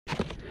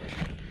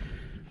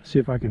See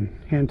if I can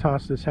hand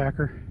toss this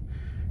hacker.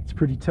 It's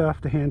pretty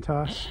tough to hand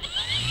toss.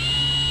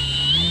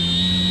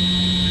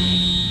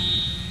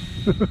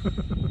 I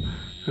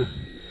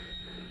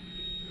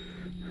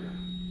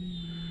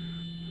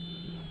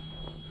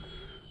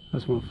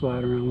just want to fly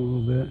it around a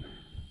little bit.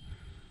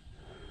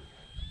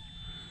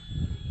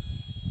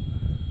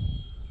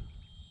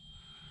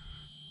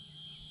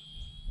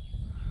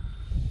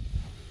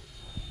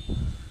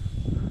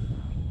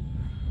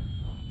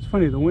 It's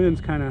funny, the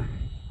wind's kind of,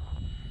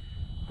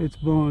 it's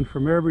blowing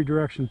from every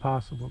direction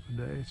possible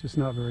today. It's just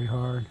not very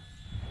hard.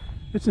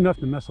 It's enough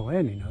to mess a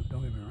landing up,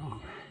 don't get me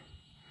wrong.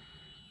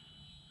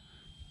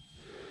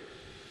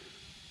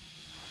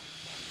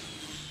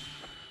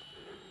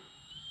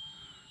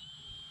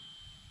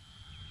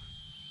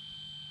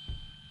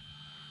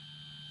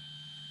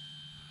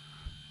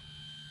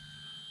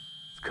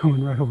 It's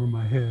coming right over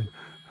my head.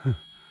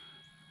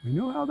 We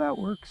know how that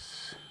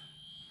works.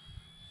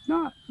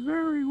 Not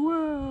very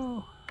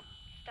well.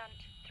 Stunt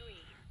 3.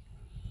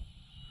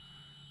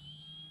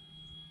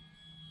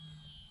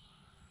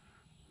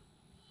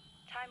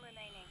 Time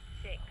remaining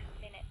 6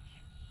 minutes.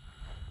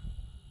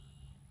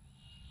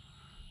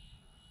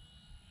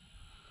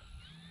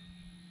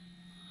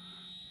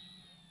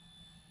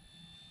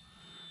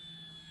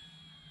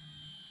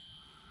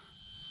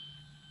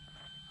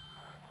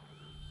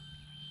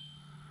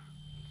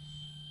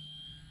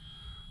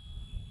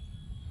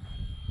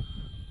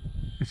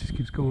 It just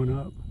keeps going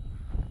up.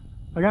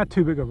 I got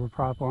too big of a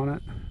prop on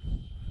it.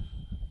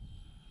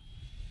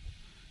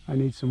 I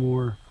need some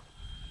more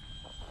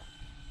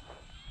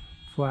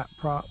flat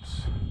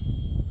props.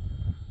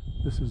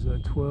 This is a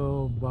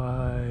 12 by,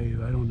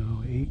 I don't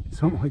know, 8,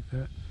 something like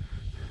that.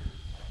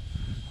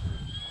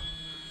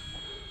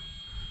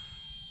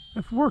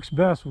 It works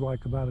best with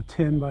like about a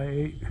 10 by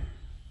 8.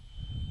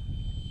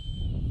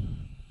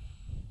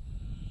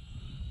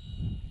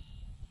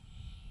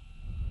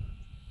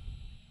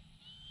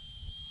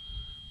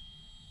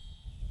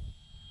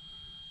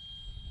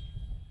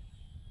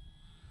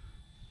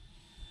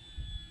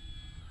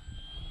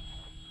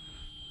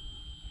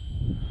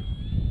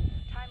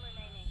 Time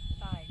remaining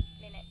 5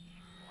 minutes.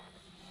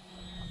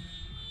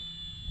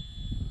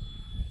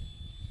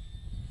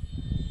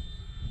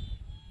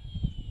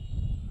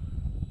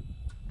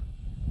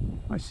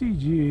 My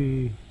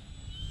CG,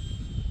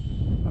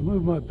 I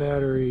moved my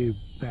battery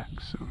back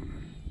some.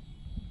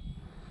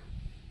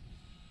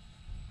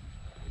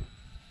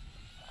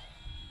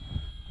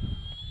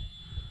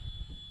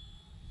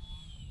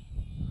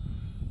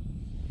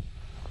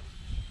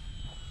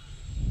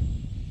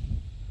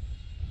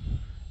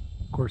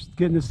 Of course,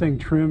 getting this thing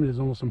trimmed is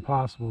almost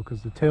impossible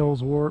because the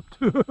tail's warped,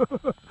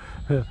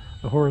 the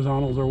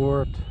horizontals are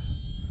warped,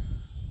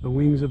 the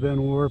wings have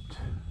been warped.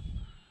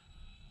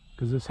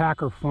 Because this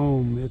hacker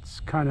foam,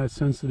 it's kind of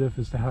sensitive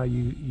as to how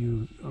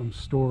you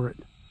store it.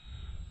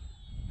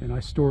 And I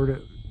stored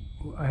it.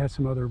 I had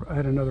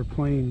another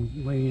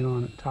plane laying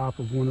on the top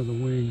of one of the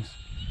wings,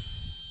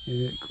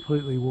 and it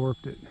completely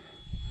warped it.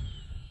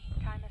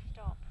 Timer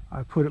stop.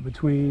 I put it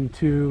between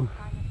two,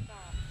 Timer start.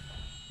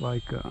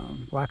 like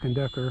Black &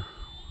 Decker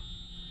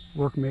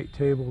workmate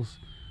tables,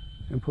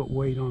 and put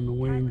weight on the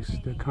wings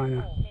to kind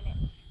of 4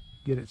 minutes.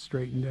 get it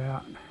straightened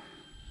out.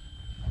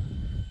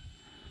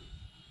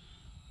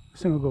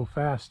 This thing will go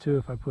fast too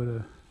if I put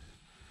a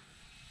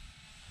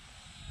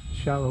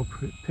shallow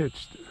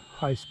pitched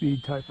high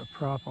speed type of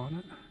prop on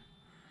it.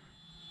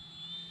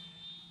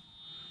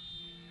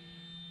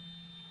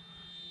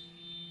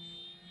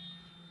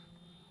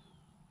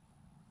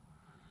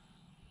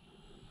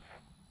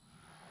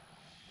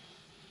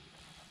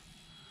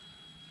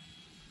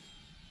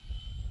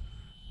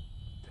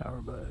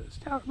 Tower buzz,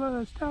 tower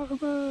buzz, tower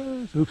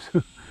buzz. Oops.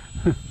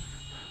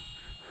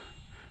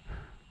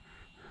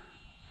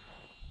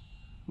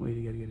 Wait,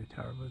 I gotta get a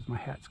tower buzz. My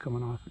hat's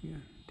coming off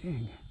again.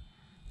 Dang.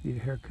 Need a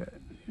haircut.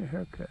 Need a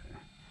haircut.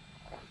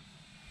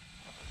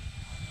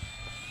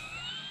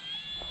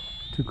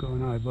 Tuco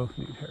and I both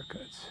need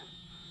haircuts.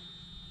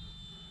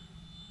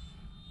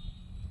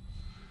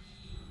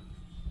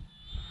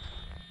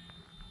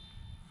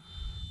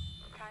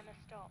 Timer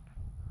stop.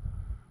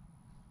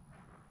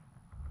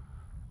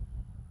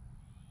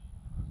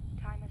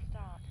 Timer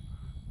start.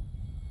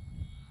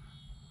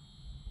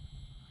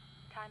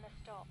 Timer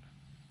stop.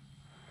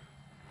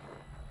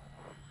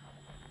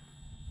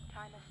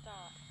 Timer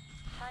start.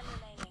 Time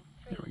remaining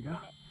 3 There we go.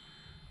 minutes.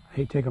 I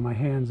hate taking my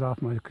hands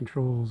off my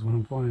controls when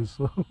I'm flying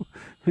slow.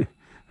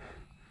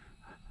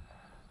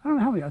 I don't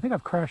know how many. I think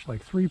I've crashed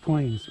like 3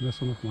 planes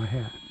messing with my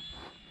hat.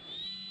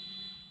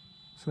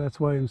 So that's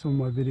why in some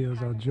of my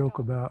videos I'll joke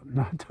about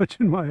not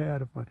touching my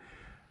hat if I...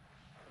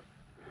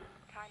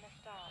 Timer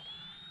start.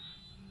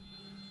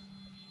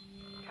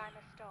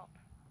 Timer stop.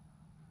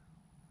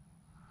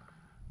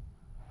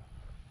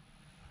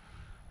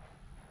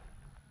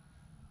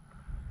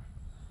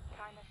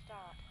 Timer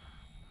start.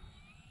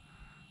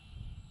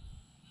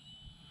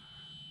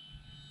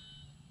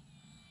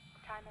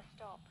 Timer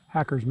stop.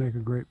 Hackers make a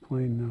great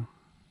plane now.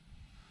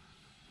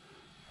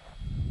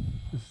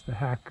 This is the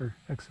Hacker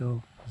XL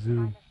Zoom.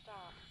 Timer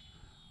start.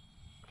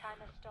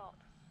 Timer stop.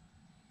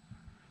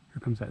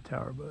 comes that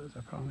tower buzz,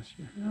 I promise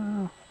you.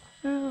 No,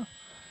 no.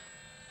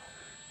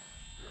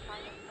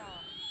 Timer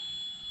start.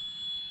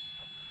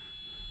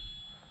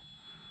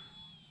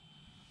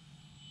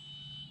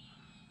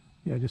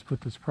 Yeah, I just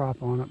put this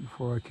prop on it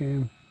before I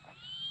came.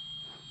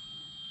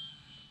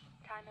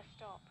 Timer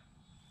stop.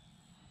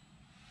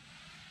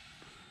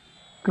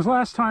 Because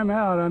last time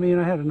out, I mean,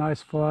 I had a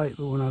nice flight,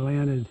 but when I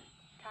landed,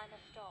 Timer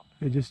stop.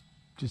 it just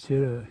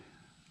hit a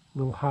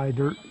little high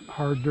dirt,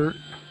 hard dirt.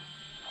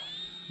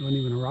 It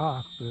wasn't even a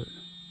rock, but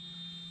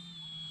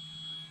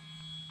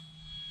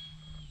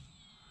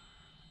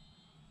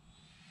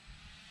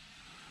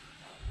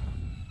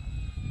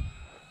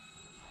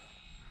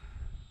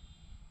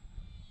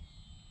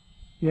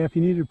yeah, if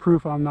you needed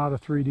proof I'm not a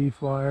 3D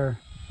flyer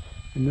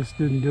and this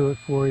didn't do it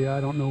for you,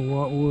 I don't know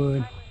what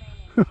would.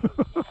 Time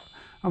remaining.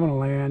 I'm gonna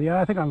land.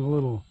 Yeah, I think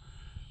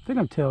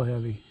I'm tail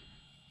heavy.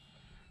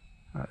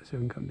 All right, so we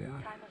can come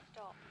down. Timer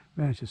stop.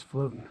 Man, it's just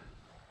floating.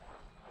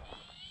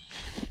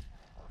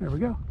 There we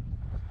go.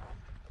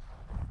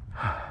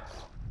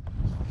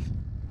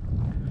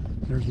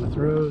 There's my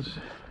throws.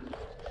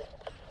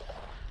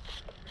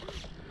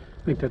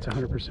 I think that's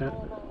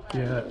 100%.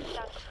 Yeah.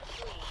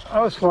 I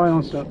was flying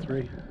on stunt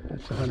 3.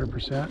 That's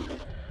 100%.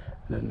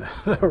 Then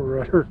the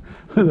rudder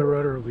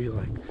will be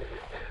like.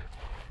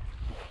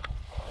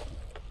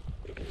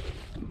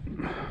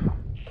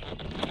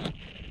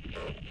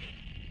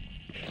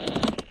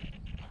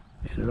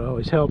 And it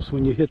always helps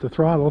when you hit the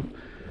throttle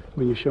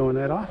when you're showing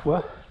that off.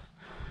 Well,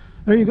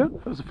 there you go.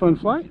 That was a fun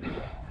flight.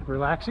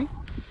 Relaxing.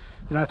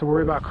 You don't have to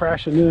worry about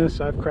crashing this.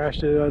 I've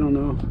crashed it. I don't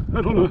know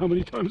how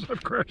many times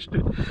I've crashed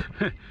it.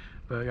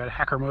 But I got a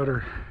hacker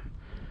motor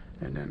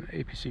and then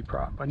an APC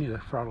prop. I need a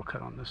throttle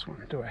cut on this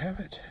one. Do I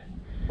have it?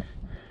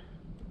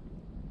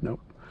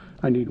 Nope.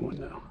 I need one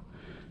though.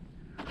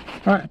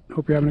 All right.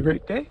 Hope you're having a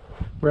great day.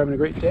 We're having a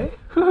great day.